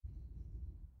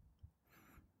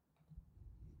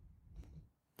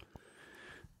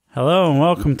Hello and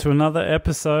welcome to another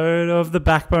episode of the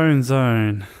Backbone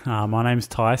Zone. My name's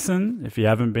Tyson. If you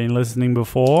haven't been listening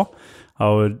before, I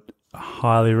would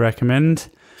highly recommend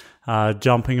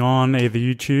jumping on either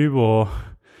YouTube or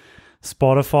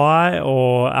Spotify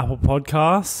or Apple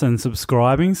Podcasts and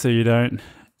subscribing so you don't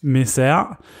miss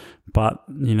out. But,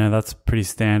 you know, that's a pretty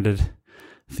standard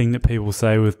thing that people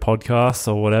say with podcasts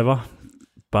or whatever.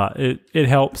 But it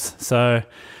helps. So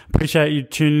appreciate you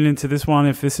tuning into this one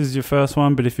if this is your first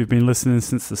one. But if you've been listening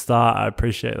since the start, I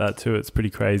appreciate that too. It's pretty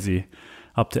crazy.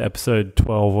 Up to episode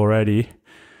 12 already.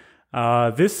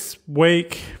 This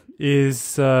week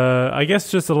is, I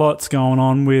guess, just a lot's going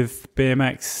on with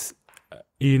BMX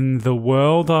in the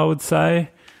world, I would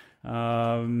say.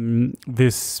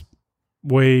 This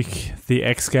week, the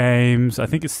X Games, I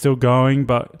think it's still going,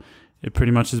 but it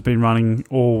pretty much has been running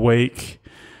all week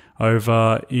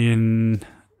over in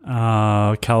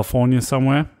California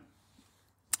somewhere.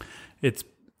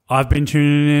 I've been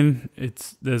tuning in.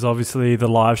 There's obviously the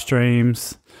live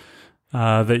streams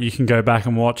that you can go back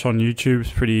and watch on YouTube. It's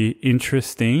pretty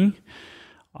interesting.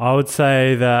 I would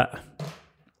say that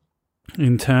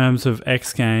in terms of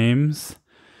X Games,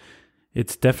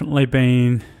 it's definitely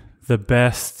been the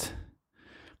best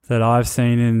that I've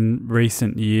seen in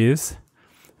recent years.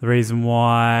 The reason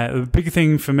why, the big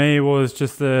thing for me was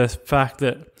just the fact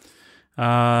that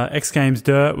X Games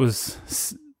Dirt was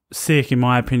sick, in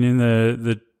my opinion.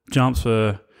 The jumps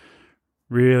were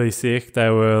really sick. They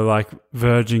were like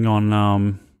verging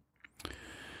on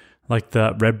like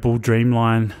the Red Bull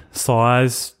Dreamline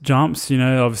size jumps. You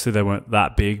know, obviously they weren't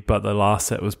that big, but the last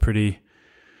set was pretty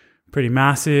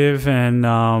massive, and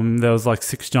there was like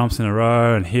 6 jumps in a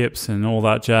row and hips and all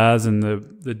that jazz. And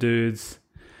the dudes,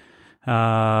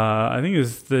 I think it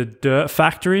was the Dirt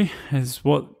Factory is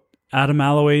what Adam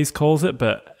Alois calls it.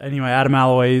 But anyway, Adam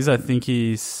Alois, I think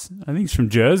he's from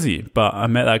Jersey, but I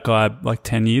met that guy like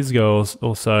 10 years ago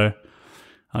or so.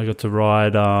 I got to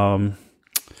ride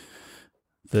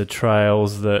the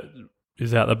trails that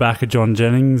is out the back of John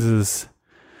Jennings's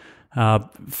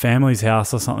family's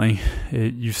house or something.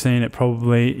 You've seen it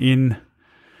probably in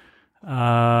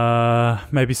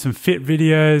maybe some fit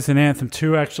videos, and Anthem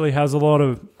 2 actually has a lot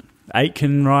of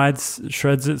Aitken rides,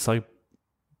 shreds it. It's like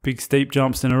big steep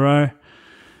jumps in a row.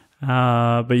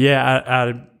 But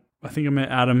yeah, I think I met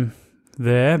Adam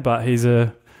there, but he's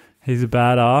a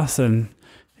badass, and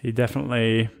he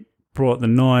definitely brought the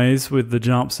noise with the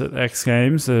jumps at X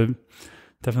Games.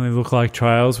 Definitely look like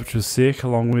trails, which was sick,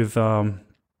 along with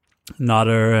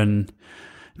Nutter and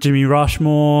Jimmy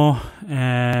Rushmore,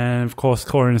 and of course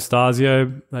Corey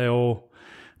Anastasio. They all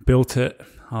built it.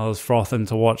 I was frothing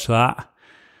to watch that.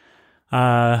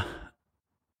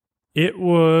 It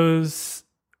was,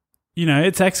 you know,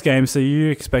 it's X Games, so you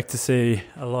expect to see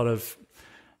a lot of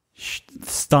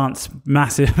stunts,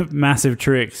 massive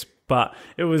tricks, but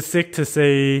it was sick to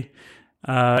see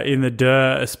in the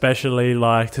dirt, especially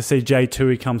like to see Jay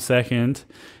Tui come second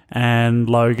and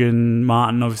Logan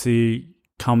Martin obviously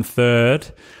come third.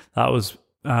 That was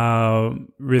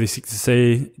really sick to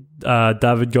see.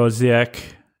 David Godziak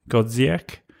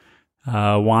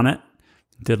won it.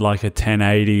 Did like a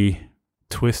 1080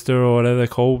 twister or whatever they're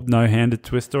called, no-handed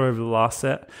twister over the last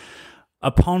set.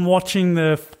 Upon watching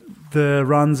the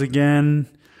runs again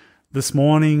this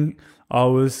morning, I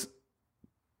was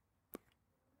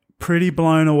pretty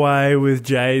blown away with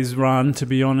Jay's run, to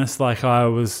be honest. Like, I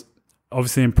was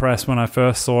obviously impressed when I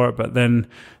first saw it, but then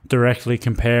directly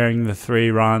comparing the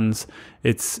 3 runs,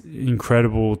 it's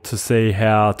incredible to see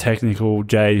how technical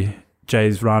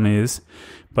Jay's run is.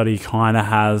 But he kind of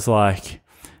has like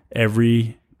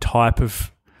every type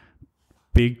of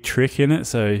big trick in it.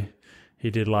 So he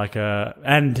did like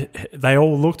and they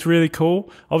all looked really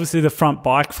cool. Obviously the front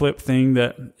bike flip thing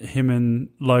that him and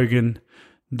Logan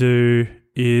do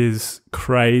is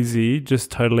crazy, just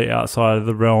totally outside of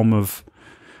the realm of,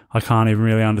 I can't even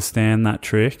really understand that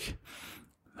trick.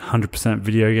 100%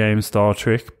 video game style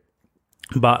trick.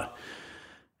 But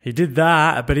he did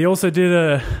that, but he also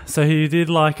did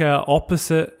like a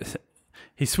opposite.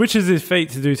 He switches his feet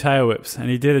to do tail whips, and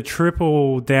he did a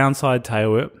triple downside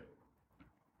tail whip.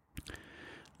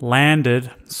 Landed,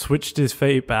 switched his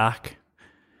feet back,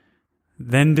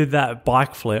 then did that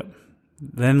bike flip,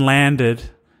 then landed,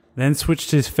 then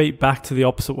switched his feet back to the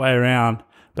opposite way around,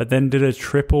 but then did a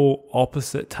triple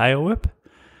opposite tail whip,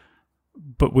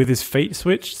 but with his feet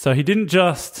switched. So he didn't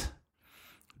just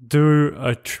do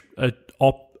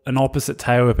an opposite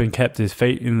tail whip and kept his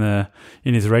feet in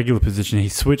his regular position. He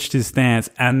switched his stance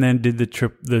and then did the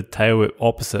tail whip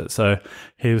opposite. So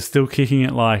he was still kicking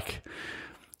it like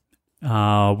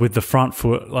with the front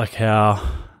foot, like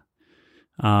how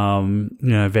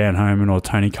Van Homan or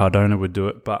Tony Cardona would do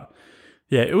it. But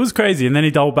yeah, it was crazy. And then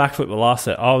he double backflip the last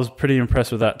set. I was pretty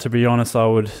impressed with that. To be honest, I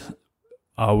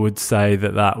would say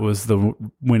that was the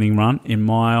winning run in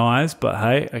my eyes. But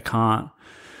hey, I'm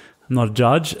not a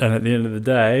judge. And at the end of the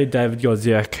day, David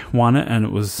Gozdziak won it, and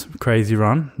it was a crazy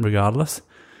run regardless.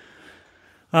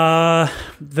 The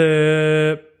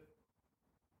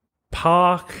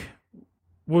park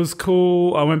was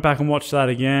cool. I went back and watched that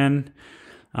again.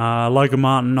 Logan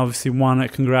Martin obviously won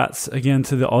it. Congrats again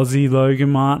to the Aussie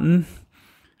Logan Martin.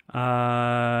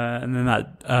 And then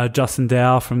that Justin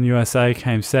Dow from the USA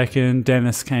came second.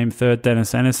 Dennis came third,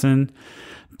 Dennis Enison.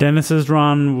 Dennis's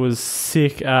run was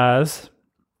sick as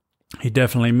he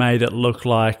definitely made it look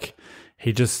like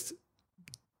he just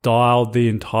dialed the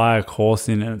entire course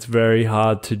in, and it's very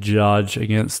hard to judge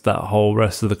against that whole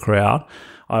rest of the crowd.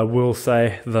 I will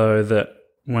say, though, that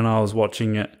when I was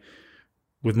watching it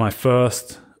with my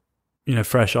first,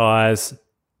 fresh eyes,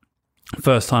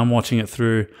 first time watching it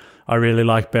through, I really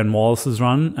liked Ben Wallace's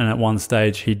run, and at one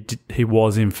stage he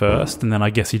was in first, and then I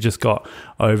guess he just got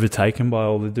overtaken by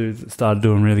all the dudes that started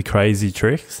doing really crazy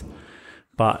tricks.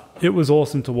 But it was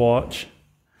awesome to watch.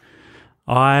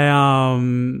 I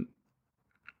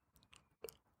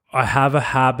have a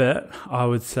habit, I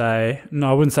would say. No,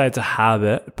 I wouldn't say it's a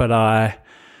habit, but I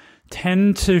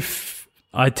tend to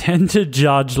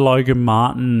judge Logan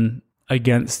Martin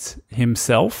against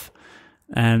himself,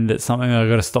 and it's something that I've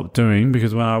got to stop doing,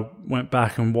 because when I went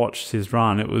back and watched his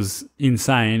run, it was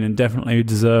insane and definitely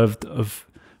deserved of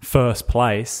first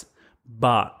place.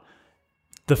 But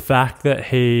the fact that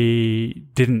he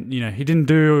didn't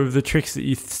do the tricks that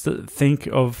you think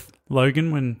of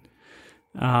Logan when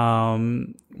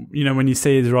you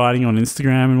see his riding on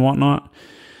Instagram and whatnot,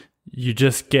 you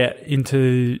just get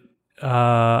into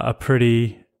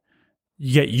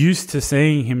you get used to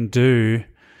seeing him do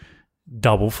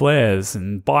double flares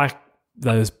and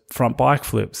those front bike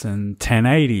flips and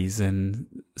 1080s and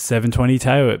 720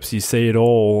 tail whips. You see it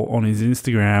all on his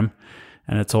Instagram,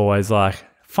 and it's always like,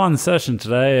 fun session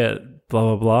today at blah,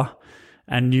 blah, blah.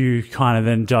 And you kind of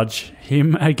then judge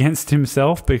him against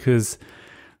himself, because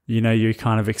you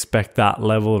kind of expect that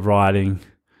level of riding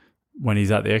when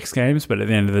he's at the X Games. But at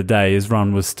the end of the day, his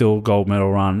run was still gold medal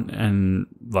run, and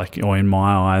or in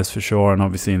my eyes for sure, and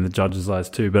obviously in the judges' eyes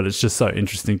too. But it's just so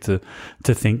interesting to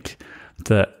think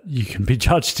that you can be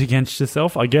judged against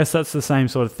yourself. I guess that's the same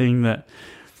sort of thing that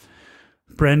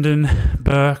Brendan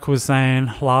Burke was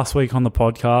saying last week on the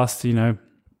podcast,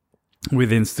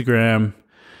 with Instagram.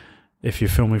 If you're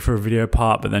filming for a video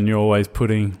part, but then you're always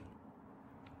putting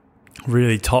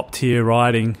really top tier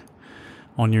riding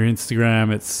on your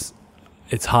Instagram,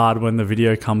 it's hard when the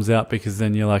video comes out, because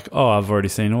then you're like, oh, I've already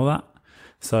seen all that.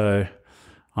 So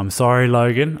I'm sorry,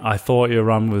 Logan. I thought your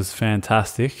run was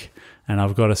fantastic, and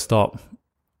I've got to stop.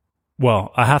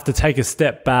 Well, I have to take a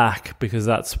step back, because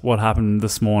that's what happened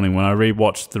this morning. When I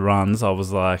rewatched the runs, I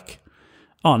was like,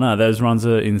 oh no, those runs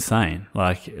are insane.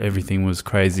 Like, everything was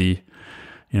crazy,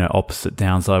 opposite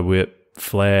downside whip,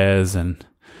 flares, and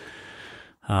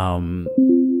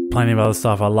plenty of other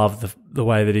stuff. I love the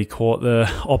way that he caught the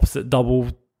opposite double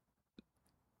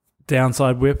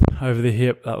downside whip over the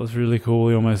hip. That was really cool.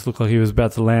 He almost looked like he was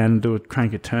about to land and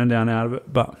crank a turn down out of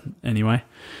it. But anyway,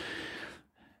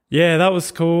 yeah, that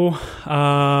was cool.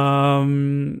 I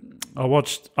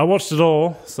watched it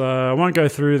all, so I won't go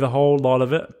through the whole lot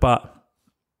of it, but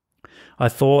I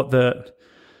thought that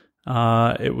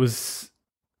it was,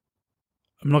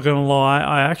 I'm not going to lie,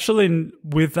 I actually,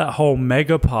 with that whole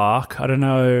mega park, I don't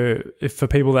know if for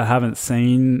people that haven't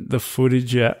seen the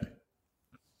footage yet,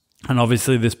 and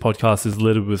obviously this podcast is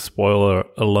littered with spoiler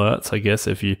alerts, I guess.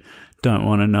 If you don't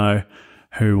want to know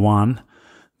who won,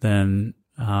 then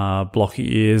block your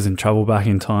ears and travel back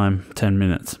in time 10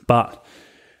 minutes. But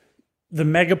the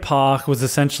mega park was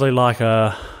essentially like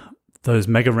those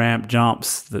mega ramp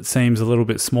jumps that seems a little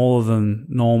bit smaller than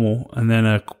normal, and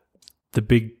then the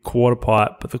big quarter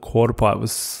pipe, but the quarter pipe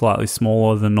was slightly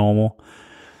smaller than normal,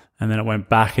 and then it went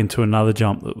back into another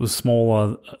jump that was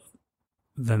smaller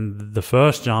than the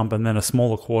first jump, and then a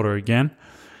smaller quarter again.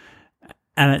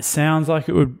 And it sounds like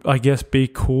it would, I guess, be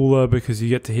cooler because you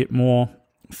get to hit more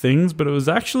things, but it was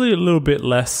actually a little bit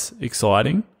less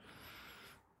exciting.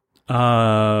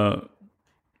 I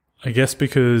guess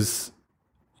because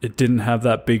it didn't have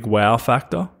that big wow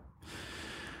factor.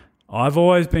 I've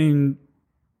always been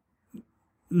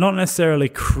not necessarily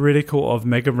critical of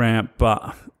Mega Ramp,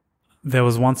 but there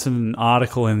was once an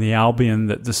article in the Albion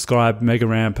that described Mega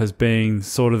Ramp as being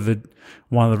sort of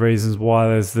one of the reasons why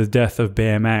there's the death of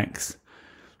BMX,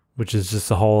 which is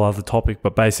just a whole other topic.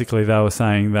 But basically they were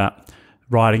saying that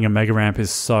riding a mega ramp is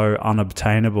so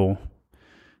unobtainable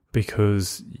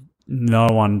because no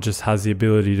one just has the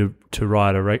ability to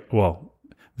ride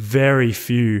very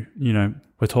few,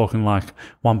 we're talking like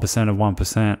 1% of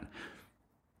 1%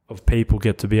 of people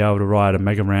get to be able to ride a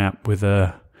mega ramp with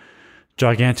a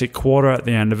gigantic quarter at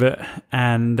the end of it.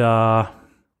 And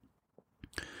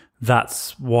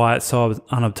that's why it's so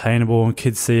unobtainable, and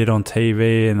kids see it on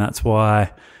TV, and that's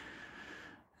why,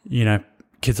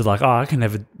 kids are like, I can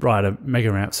never ride a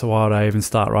mega ramp, so why would I even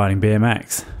start riding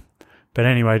BMX? But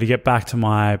anyway, to get back to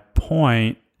my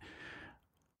point,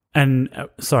 and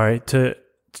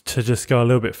to just go a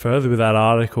little bit further with that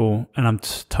article, and I'm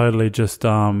totally just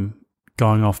going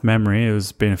off memory.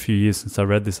 It's been a few years since I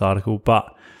read this article,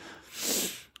 but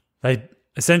they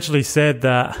essentially said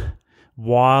that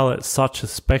while it's such a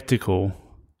spectacle,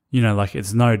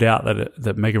 it's no doubt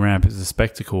that mega ramp is a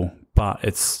spectacle, but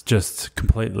it's just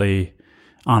completely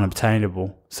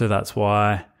unobtainable. So that's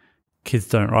why kids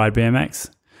don't ride BMX.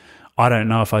 I don't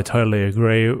know if I totally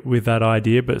agree with that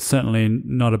idea, but it's certainly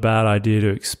not a bad idea to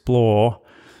explore.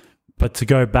 But to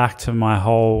go back to my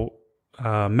whole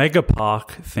mega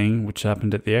park thing, which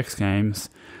happened at the X Games,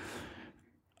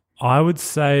 I would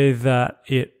say that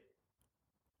it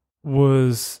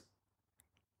was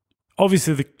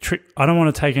obviously the trick. I don't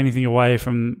want to take anything away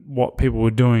from what people were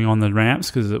doing on the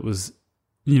ramps because it was,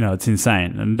 it's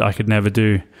insane, and I could never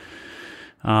do.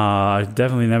 I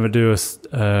definitely never do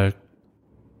a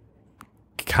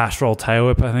cash roll tail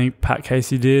whip. I think Pat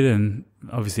Casey did, and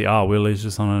obviously Willie's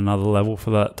just on another level for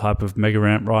that type of mega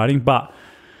ramp riding. But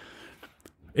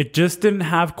it just didn't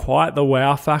have quite the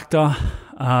wow factor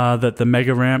that the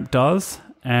mega ramp does,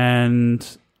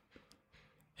 and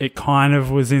it kind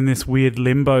of was in this weird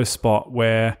limbo spot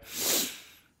where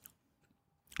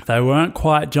they weren't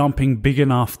quite jumping big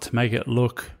enough to make it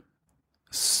look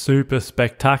super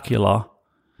spectacular,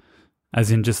 as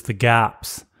in just the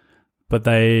gaps, but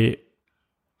they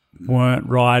weren't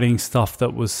riding stuff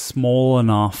that was small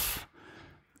enough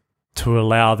to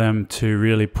allow them to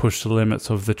really push the limits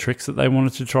of the tricks that they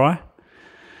wanted to try.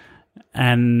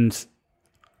 And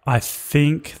I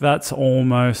think that's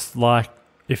almost like,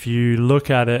 if you look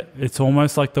at it, it's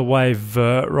almost like the way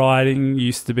vert riding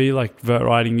used to be. Like, vert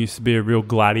riding used to be a real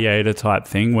gladiator type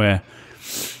thing where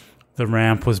the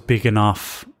ramp was big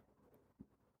enough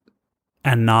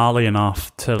and gnarly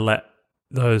enough to let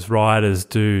those riders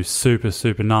do super,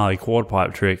 super gnarly quarter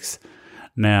pipe tricks.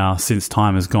 Now, since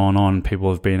time has gone on, people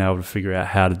have been able to figure out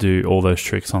how to do all those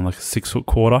tricks on like a 6-foot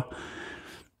quarter.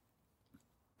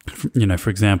 For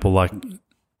example, like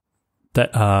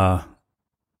that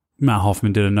Matt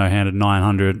Hoffman did a no-handed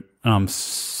 900, and I'm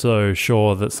so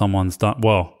sure that someone's done,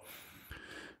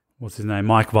 what's his name?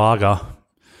 Mike Varga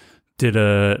did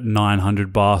a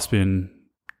 900 bar spin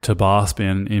to bar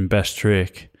spin in best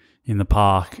trick in the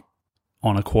park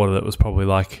on a quarter that was probably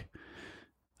like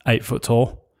 8 foot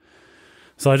tall.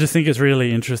 So I just think it's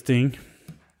really interesting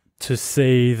to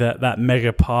see that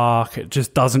mega park, it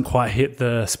just doesn't quite hit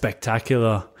the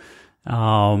spectacular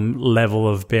level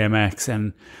of BMX.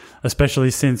 And especially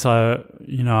since I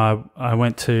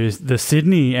went to the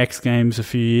Sydney X Games a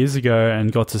few years ago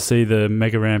and got to see the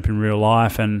mega ramp in real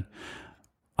life, and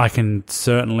I can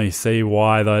certainly see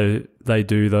why they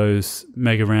do those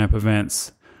mega ramp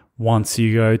events once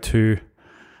you go to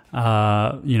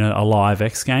a live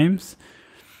X Games.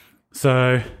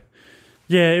 So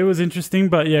yeah, it was interesting,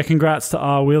 but yeah, congrats to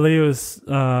R. Willie. It was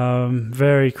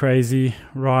very crazy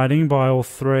riding by all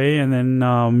three, and then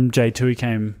J2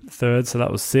 came third, so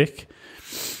that was sick.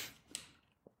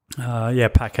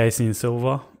 Pat Casey in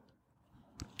silver.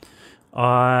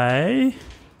 I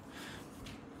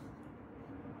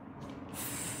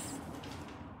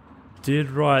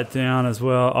did write down as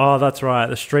well. Oh, that's right.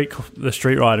 The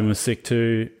street riding was sick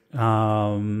too.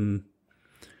 I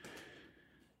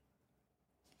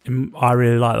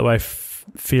really like the way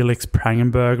Felix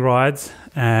Prangenberg rides,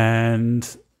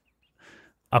 and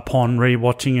upon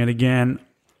rewatching it again,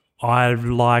 I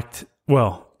liked.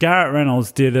 Garrett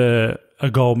Reynolds did a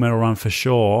gold medal run for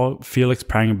sure. Felix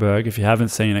Prangenberg, if you haven't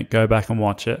seen it, go back and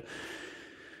watch it.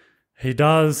 He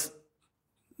does.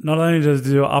 Not only does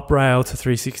he do an up rail to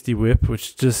 360 whip,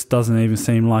 which just doesn't even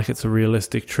seem like it's a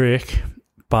realistic trick,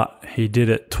 but he did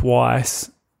it twice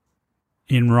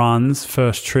in runs,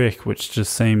 first trick, which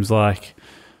just seems like,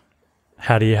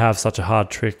 how do you have such a hard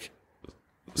trick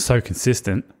so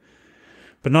consistent?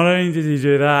 But not only did he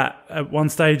do that, at one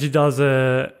stage he does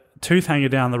a tooth hanger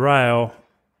down the rail,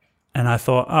 and I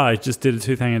thought, he just did a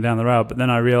tooth hanger down the rail, but then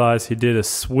I realized he did a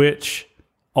switch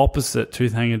opposite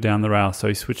tooth hanger down the rail, so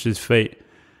he switched his feet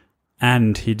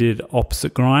and he did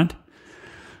opposite grind.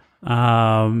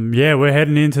 yeah, we're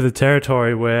heading into the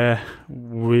territory where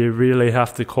we really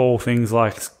have to call things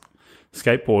like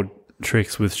skateboard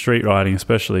tricks with street riding,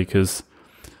 especially because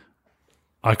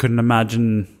I couldn't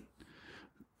imagine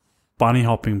bunny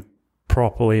hopping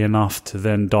properly enough to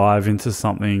then dive into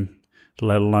something,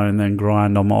 let alone then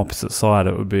grind on the opposite side.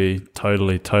 It would be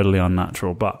totally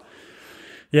unnatural. But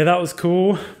yeah, that was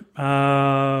cool.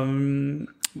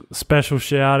 Special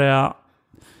shout out.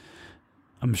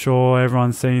 I'm sure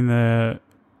everyone's seen the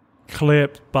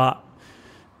clip, but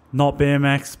not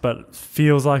BMX, but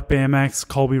feels like BMX.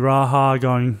 Colby Raha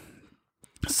going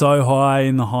so high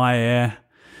in the high air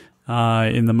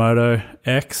in the Moto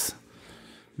X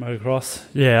motocross.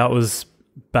 Yeah, it was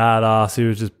badass. He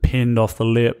was just pinned off the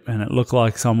lip, and it looked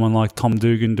like someone like Tom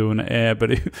Dugan doing an air,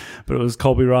 but it was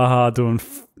Colby Raha doing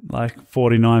like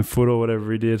 49 foot or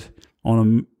whatever he did on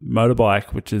a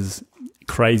motorbike, which is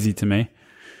crazy to me.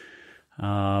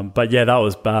 But yeah, that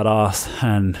was badass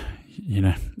and,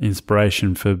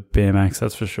 inspiration for BMX,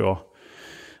 that's for sure.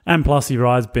 And plus he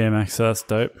rides BMX, so that's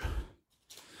dope.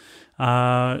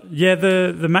 Yeah,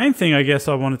 the main thing I guess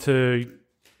I wanted to,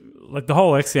 like the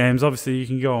whole X Games, obviously you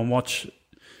can go and watch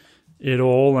it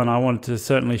all, and I wanted to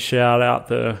certainly shout out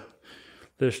the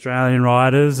Australian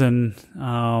riders and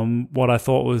what I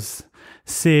thought was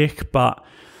sick. But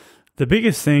the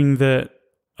biggest thing that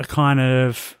I kind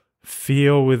of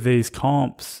feel with these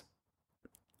comps,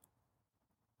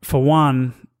 for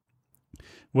one,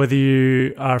 whether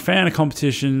you are a fan of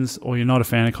competitions or you're not a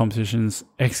fan of competitions,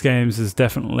 X Games is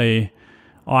definitely,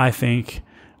 I think,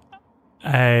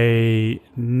 a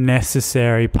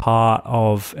necessary part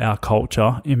of our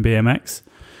culture in BMX.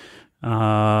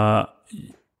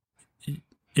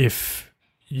 If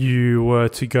you were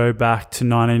to go back to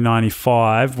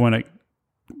 1995 when it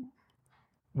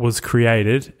was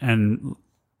created, and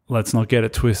let's not get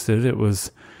it twisted, it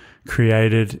was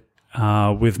created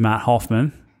with Matt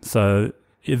Hoffman. So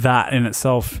that in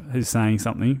itself is saying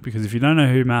something, because if you don't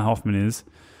know who Matt Hoffman is,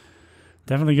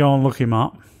 definitely go and look him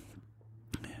up.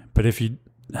 But if you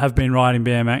have been riding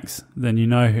BMX, then you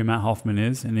know who Matt Hoffman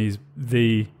is, and he's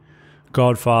the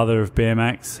godfather of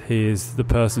BMX. He is the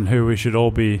person who we should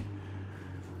all be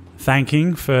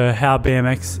thanking for how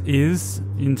BMX is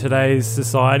in today's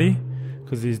society,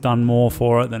 because he's done more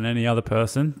for it than any other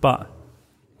person. But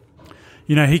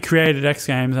he created X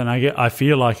Games, and I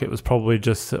feel like it was probably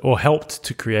just, or helped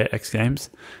to create X Games,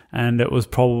 and it was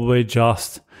probably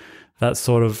just that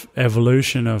sort of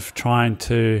evolution of trying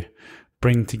to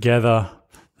bring together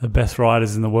the best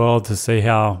riders in the world to see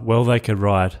how well they could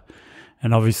ride.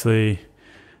 And obviously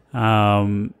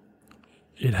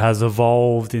it has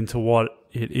evolved into what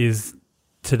it is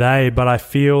today. But I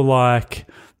feel like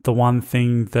the one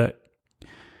thing that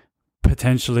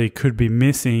potentially could be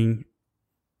missing,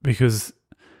 because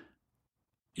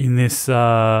in this,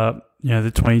 the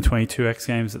 2022 X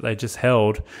Games that they just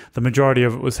held, the majority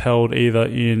of it was held either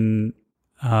in,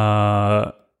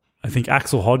 I think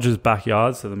Axel Hodges'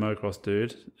 backyard, so the motocross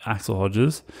dude, Axel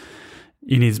Hodges,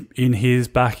 in his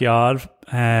backyard,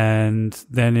 and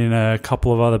then in a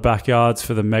couple of other backyards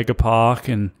for the Mega Park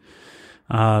and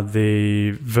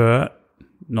the Vert,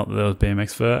 not that there was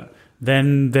BMX Vert.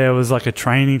 Then there was like a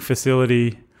training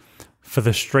facility for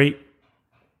the street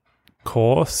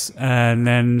course, and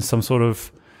then some sort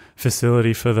of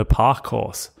facility for the park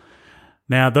course.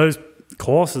 Now those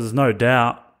courses, no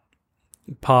doubt,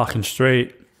 park and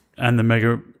street and the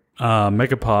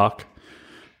Mega Park,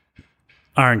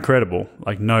 are incredible,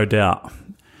 like no doubt.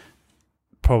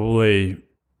 Probably,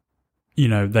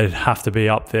 they'd have to be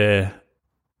up there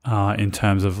in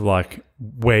terms of like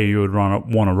where you would want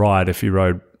to ride if you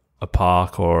rode a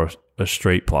park or a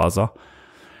street plaza.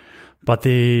 But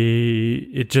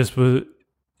it just was,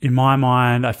 in my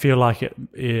mind, I feel like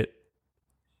it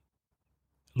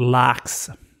lacks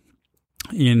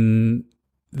in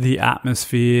the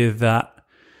atmosphere that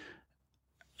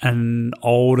an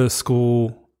older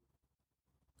school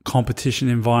competition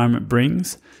environment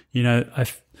brings.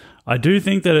 I do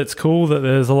think that it's cool that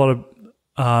there's a lot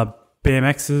of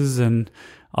BMXs and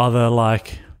other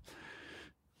like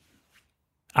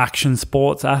action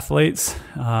sports athletes.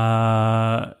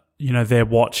 They're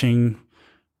watching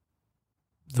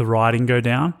the riding go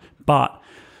down, but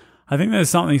I think there's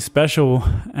something special,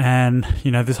 and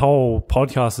this whole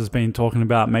podcast has been talking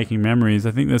about making memories.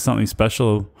 I think there's something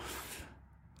special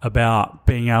about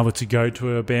being able to go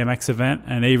to a BMX event,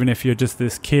 and even if you're just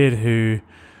this kid who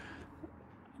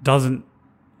doesn't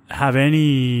have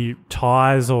any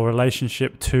ties or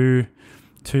relationship to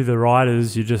the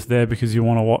riders, you're just there because you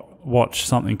want to watch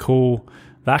something cool.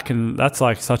 That's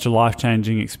like such a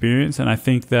life-changing experience. And I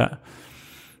think that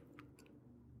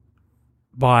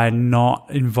by not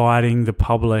inviting the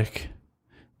public,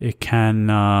 it can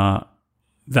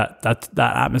that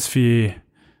atmosphere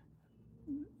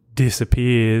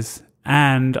disappears,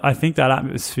 and I think that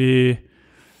atmosphere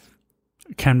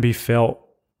can be felt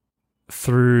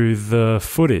through the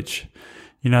footage.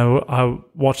 I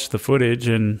watched the footage,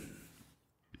 and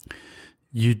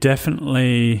you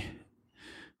definitely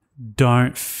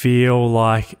don't feel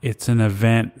like it's an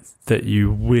event that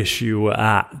you wish you were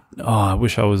at. Oh, I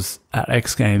wish I was at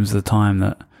X Games the time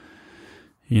that,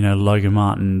 Logan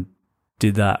Martin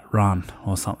did that run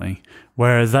or something.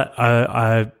 Whereas that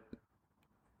I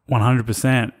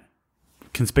 100%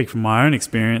 can speak from my own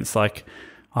experience. Like,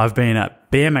 I've been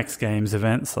at BMX Games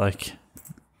events, like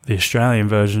the Australian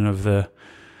version of the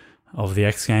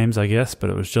X Games, I guess, but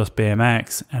it was just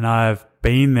BMX. And I've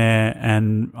been there,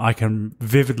 and I can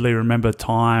vividly remember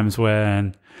times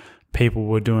when people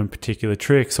were doing particular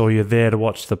tricks, or you're there to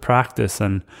watch the practice,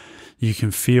 and you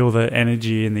can feel the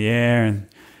energy in the air,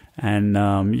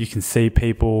 and you can see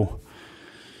people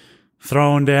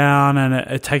throwing down, and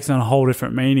it takes on a whole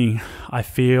different meaning. I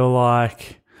feel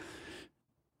like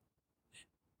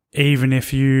even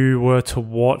if you were to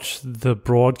watch the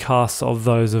broadcasts of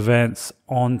those events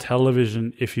on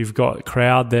television, if you've got a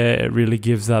crowd there, it really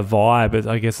gives that vibe.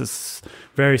 I guess it's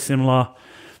very similar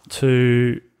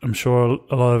to, I'm sure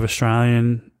a lot of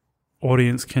Australian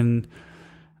audience can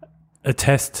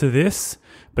attest to this,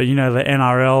 but the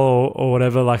NRL or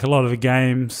whatever, like a lot of the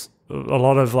games, a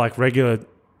lot of like regular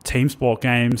team sport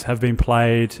games have been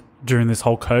played during this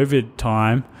whole COVID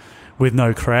time with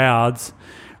no crowds,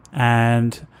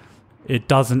 and it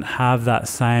doesn't have that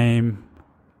same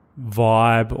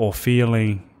vibe or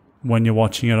feeling when you're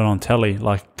watching it on telly,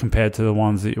 like compared to the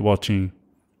ones that you're watching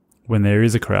when there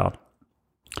is a crowd.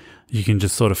 You can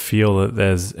just sort of feel that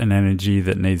there's an energy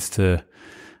that needs to,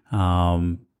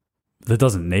 that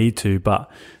doesn't need to, but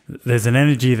there's an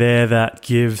energy there that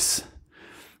gives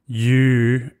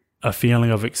you a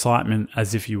feeling of excitement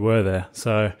as if you were there.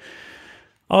 So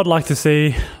I'd like to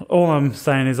see, all I'm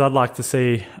saying is I'd like to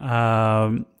see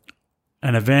an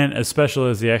event as special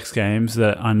as the X Games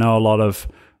that I know a lot of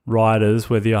riders,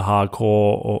 whether you're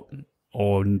hardcore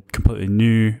or completely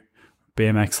new,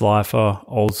 BMX lifer,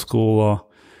 old schooler,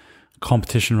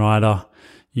 competition rider,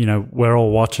 we're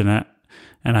all watching it.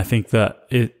 And I think that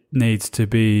it needs to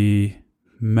be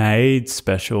made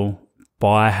special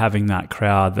by having that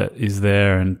crowd that is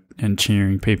there and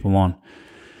cheering people on.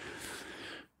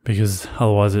 Because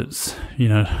otherwise it's,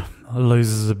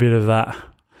 loses a bit of that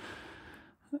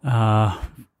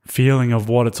feeling of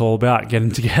what it's all about,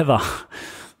 getting together.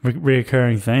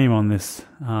 Reoccurring theme on this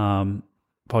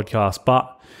podcast.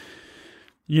 But,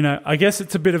 I guess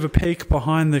it's a bit of a peek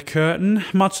behind the curtain,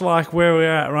 much like where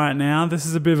we're at right now. This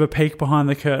is a bit of a peek behind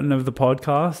the curtain of the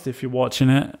podcast. If you're watching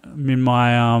it, I'm in my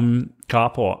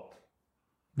carport,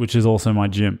 which is also my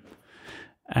gym.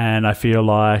 And I feel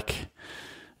like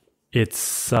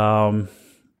it's,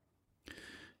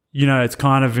 it's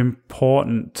kind of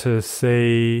important to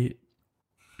see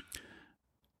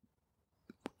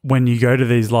when you go to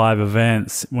these live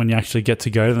events, when you actually get to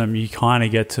go to them, you kind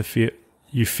of get to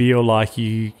feel like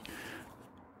you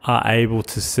are able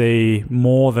to see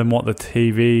more than what the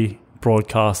TV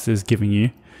broadcast is giving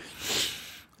you.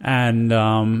 And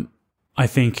I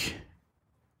think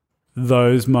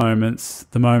those moments,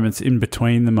 the moments in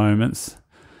between the moments,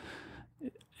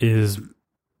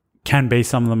 can be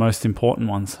some of the most important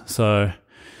ones. So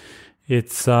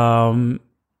it's I'm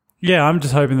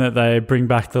just hoping that they bring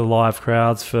back the live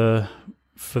crowds for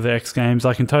the X Games.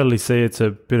 I can totally see it's a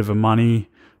bit of a money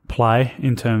play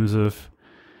in terms of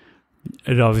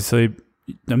it. Obviously,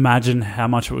 imagine how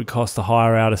much it would cost to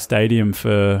hire out a stadium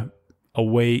for a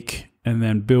week and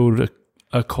then build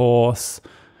a course,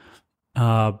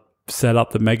 set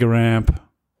up the mega ramp,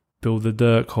 build the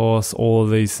dirt course, all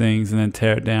of these things, and then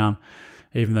tear it down.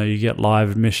 Even though you get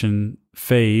live admission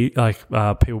fee, like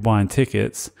people buying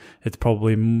tickets, it's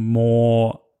probably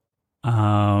more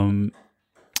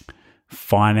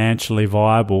financially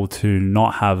viable to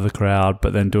not have the crowd,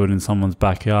 but then do it in someone's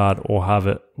backyard, or have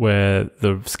it where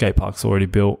the skate park's already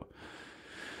built,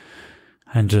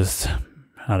 and just,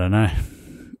 I don't know,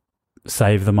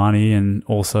 save the money and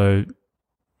also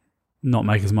not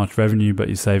make as much revenue, but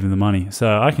you're saving the money.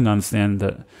 So I can understand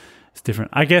that it's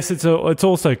different. I guess it's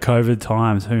also COVID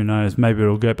times. Who knows? Maybe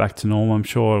it'll get back to normal. I'm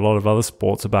sure a lot of other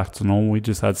sports are back to normal. We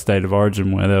just had State of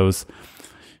Origin where there was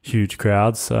huge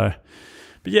crowds. So,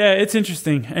 but yeah, it's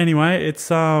interesting. Anyway,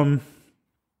 it's I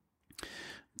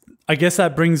guess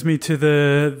that brings me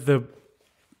to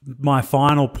my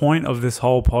final point of this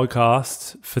whole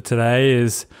podcast for today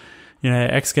is,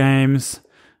 X Games,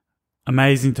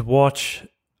 amazing to watch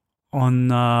on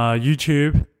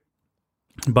YouTube,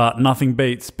 but nothing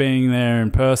beats being there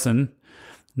in person,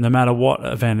 no matter what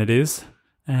event it is.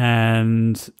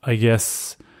 And I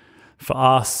guess for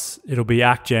us, it'll be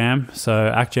ACT Jam. So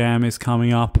ACT Jam is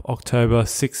coming up October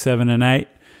 6, 7 and 8.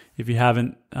 If you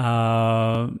haven't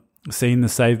seen the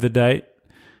save the date,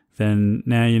 then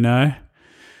now you know.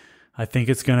 I think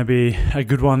it's going to be a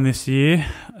good one this year.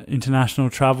 International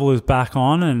travel is back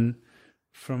on, and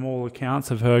from all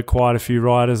accounts, I've heard quite a few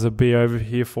riders will be over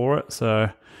here for it. So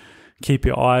keep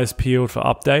your eyes peeled for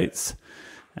updates.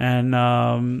 And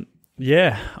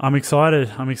yeah, I'm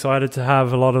excited. I'm excited to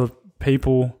have a lot of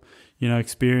people,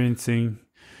 experiencing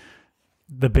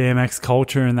the BMX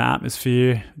culture and the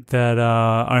atmosphere that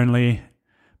only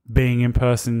being in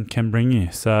person can bring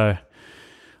you. So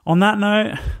on that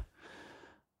note,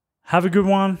 have a good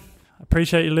one.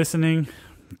 Appreciate you listening.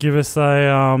 Give us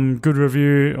a good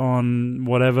review on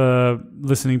whatever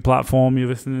listening platform you're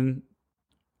listening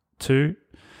to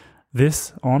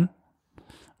this on,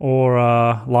 or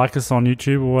like us on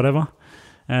YouTube or whatever.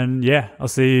 And yeah, I'll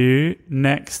see you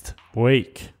next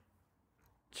week.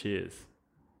 Cheers.